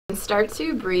Start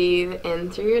to breathe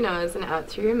in through your nose and out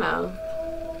through your mouth,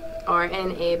 or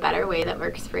in a better way that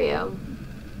works for you.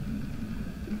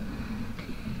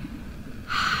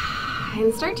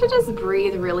 And start to just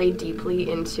breathe really deeply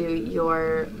into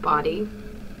your body.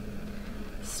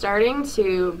 Starting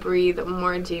to breathe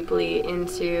more deeply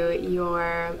into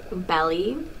your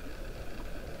belly,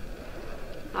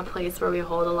 a place where we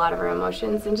hold a lot of our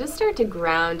emotions, and just start to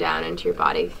ground down into your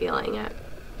body, feeling it.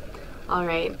 All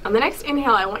right, on the next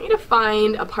inhale, I want you to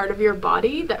find a part of your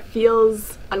body that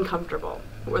feels uncomfortable,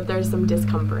 where there's some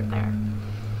discomfort there.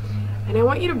 And I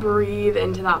want you to breathe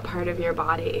into that part of your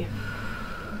body.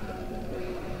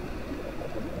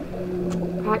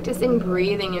 Practicing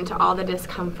breathing into all the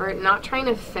discomfort, not trying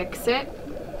to fix it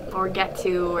or get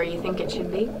to where you think it should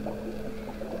be,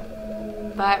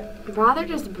 but rather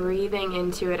just breathing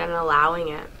into it and allowing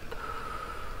it.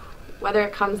 Whether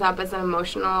it comes up as an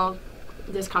emotional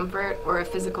discomfort or a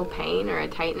physical pain or a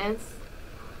tightness,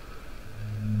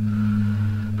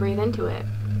 breathe into it.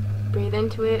 Breathe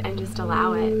into it and just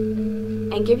allow it.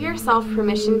 And give yourself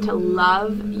permission to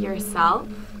love yourself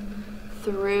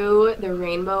through the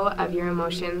rainbow of your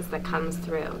emotions that comes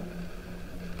through.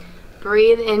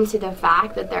 Breathe into the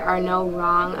fact that there are no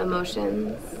wrong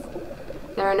emotions.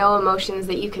 There are no emotions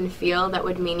that you can feel that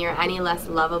would mean you're any less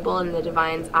lovable in the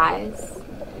Divine's eyes.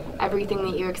 Everything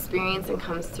that you experience and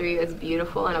comes through is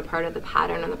beautiful and a part of the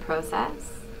pattern and the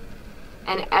process.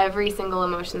 And every single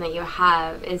emotion that you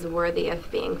have is worthy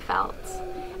of being felt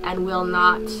and will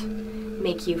not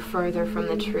make you further from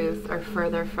the truth or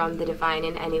further from the Divine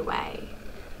in any way.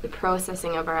 The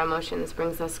processing of our emotions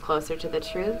brings us closer to the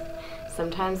truth.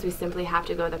 Sometimes we simply have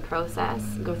to go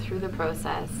through the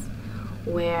process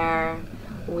where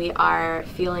we are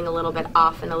feeling a little bit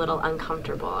off and a little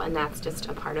uncomfortable, and that's just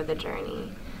a part of the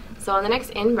journey. So on the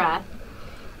next in-breath,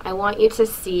 I want you to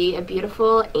see a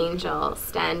beautiful angel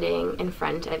standing in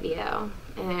front of you.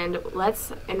 And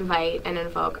let's invite and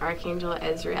invoke Archangel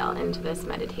Azrael into this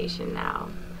meditation now.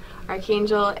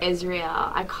 Archangel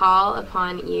Azrael, I call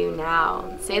upon you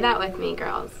now. Say that with me,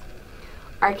 girls.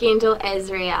 Archangel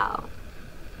Azrael,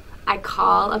 I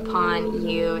call upon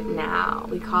you now.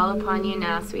 We call upon you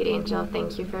now, sweet angel.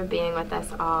 Thank you for being with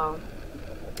us all.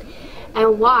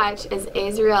 And watch as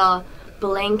Azrael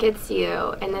blankets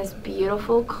you in this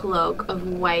beautiful cloak of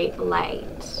white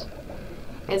light.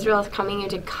 Azrael is coming here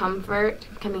to comfort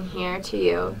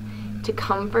you,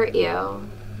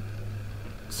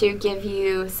 to give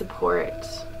you support,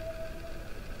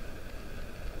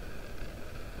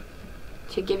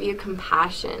 to give you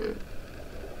compassion,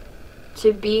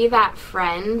 to be that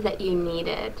friend that you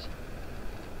needed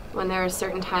when there were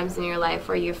certain times in your life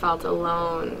where you felt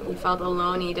alone. You felt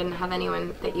alone, you didn't have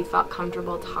anyone that you felt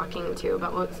comfortable talking to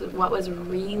about what was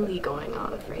really going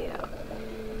on for you.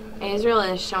 Azrael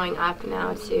is showing up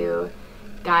now to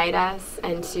guide us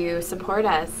and to support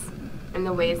us in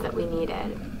the ways that we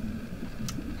needed.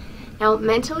 Now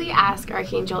mentally ask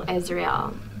Archangel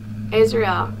Azrael,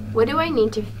 Azrael, what do I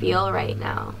need to feel right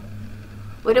now?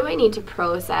 What do I need to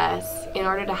process in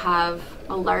order to have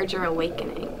a larger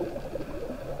awakening?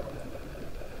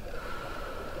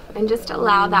 And just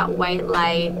allow that white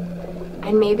light,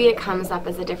 and maybe it comes up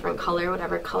as a different color,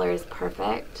 whatever color is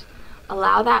perfect.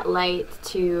 Allow that light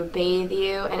to bathe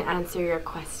you and answer your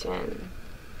question.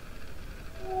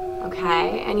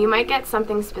 Okay? And you might get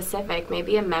something specific.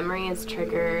 Maybe a memory is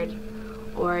triggered,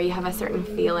 or you have a certain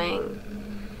feeling.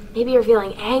 Maybe you're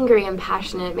feeling angry and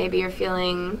passionate. Maybe you're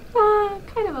feeling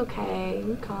kind of okay,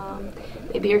 calm.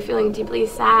 Maybe you're feeling deeply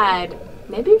sad.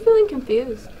 Maybe you're feeling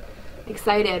confused,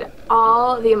 excited.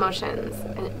 All the emotions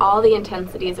and all the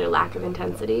intensities or lack of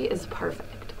intensity is perfect.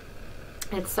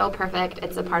 It's so perfect.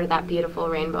 It's a part of that beautiful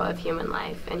rainbow of human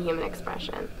life and human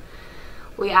expression.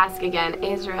 We ask again,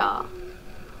 Azrael,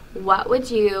 what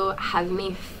would you have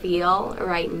me feel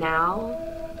right now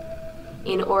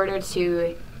in order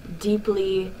to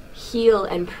deeply heal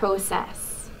and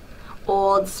process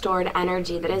old stored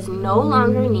energy that is no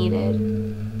longer needed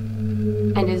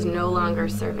and is no longer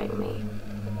serving me?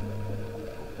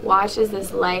 Watch as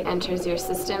this light enters your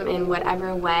system in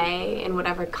whatever way, in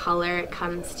whatever color it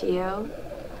comes to you.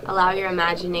 Allow your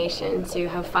imagination to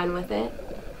have fun with it.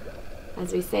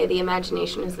 As we say, the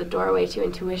imagination is the doorway to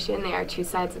intuition. They are two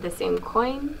sides of the same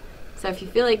coin. So if you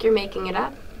feel like you're making it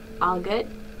up, all good.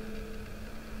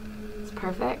 It's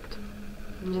perfect.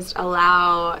 And just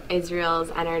allow Azrael's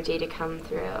energy to come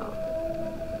through.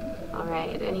 All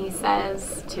right, and he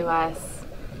says to us,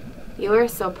 you are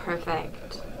so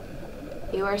perfect.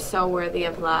 You are so worthy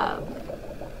of love.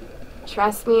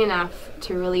 Trust me enough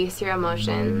to release your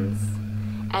emotions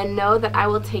and know that I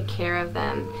will take care of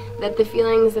them. that the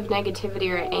feelings of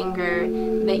negativity or anger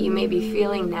that you may be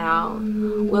feeling now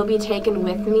will be taken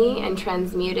with me and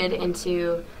transmuted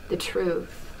into the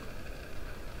truth.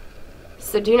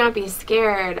 So do not be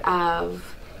scared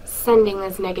of sending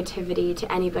this negativity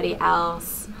to anybody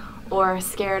else, or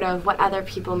scared of what other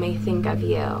people may think of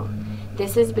you.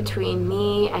 This is between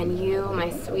me and you,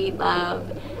 my sweet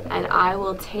love, and I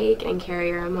will take and carry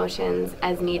your emotions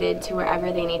as needed to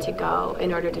wherever they need to go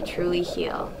in order to truly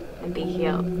heal and be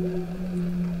healed.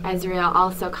 Azrael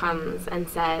also comes and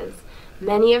says,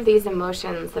 many of these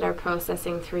emotions that are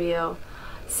processing through you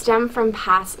stem from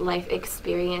past life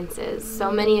experiences.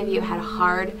 So many of you had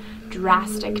hard,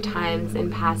 drastic times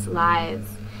in past lives,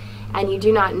 and you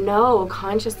do not know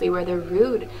consciously where the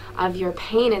root of your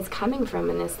pain is coming from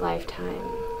in this lifetime.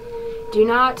 Do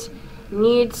not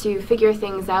need to figure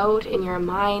things out in your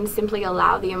mind. Simply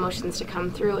allow the emotions to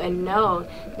come through and know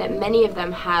that many of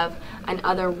them have an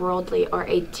otherworldly or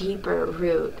a deeper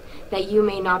root that you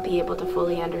may not be able to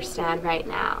fully understand right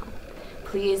now.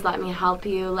 Please let me help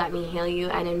you, let me heal you,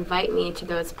 and invite me to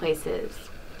those places.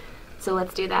 So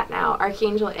let's do that now.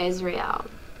 Archangel Azrael,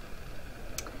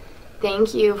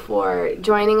 thank you for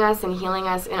joining us and healing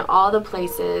us in all the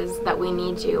places that we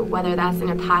need you, whether that's in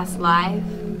a past life,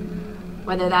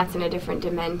 whether that's in a different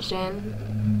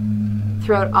dimension,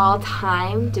 throughout all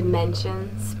time,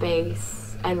 dimension,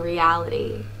 space, and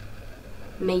reality.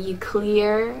 May you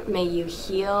clear, may you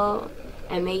heal,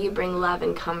 and may you bring love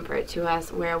and comfort to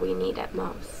us where we need it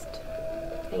most.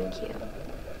 Thank you.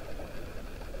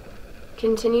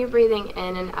 Continue breathing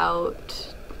in and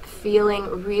out,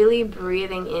 really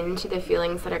breathing into the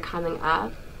feelings that are coming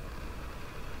up.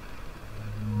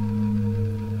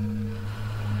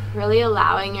 Really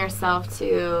allowing yourself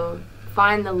to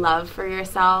find the love for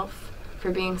yourself,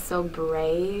 for being so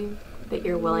brave that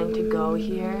you're willing to go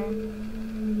here.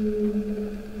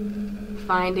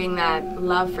 Finding that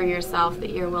love for yourself,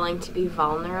 that you're willing to be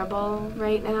vulnerable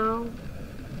right now.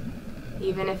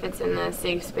 Even if it's in the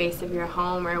safe space of your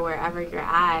home or wherever you're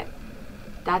at,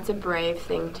 that's a brave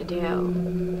thing to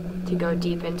do, to go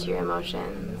deep into your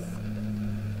emotions.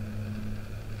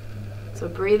 So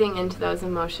breathing into those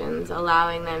emotions,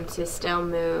 allowing them to still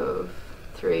move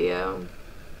through you.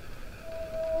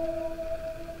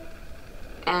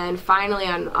 And finally,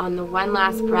 on the one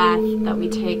last breath that we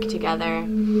take together,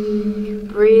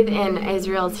 breathe in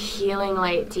Azrael's healing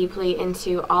light deeply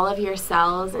into all of your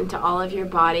cells, into all of your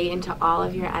body, into all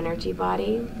of your energy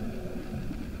body.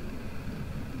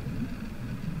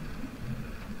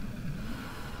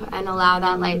 And allow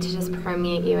that light to just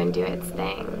permeate you and do its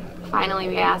thing. Finally,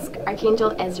 we ask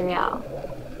Archangel Azrael,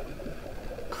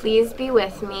 please be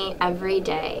with me every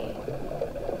day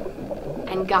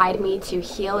and guide me to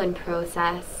heal and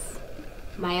process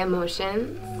my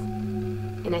emotions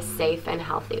in a safe and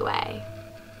healthy way.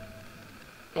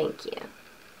 Thank you.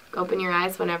 Open your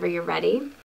eyes whenever you're ready.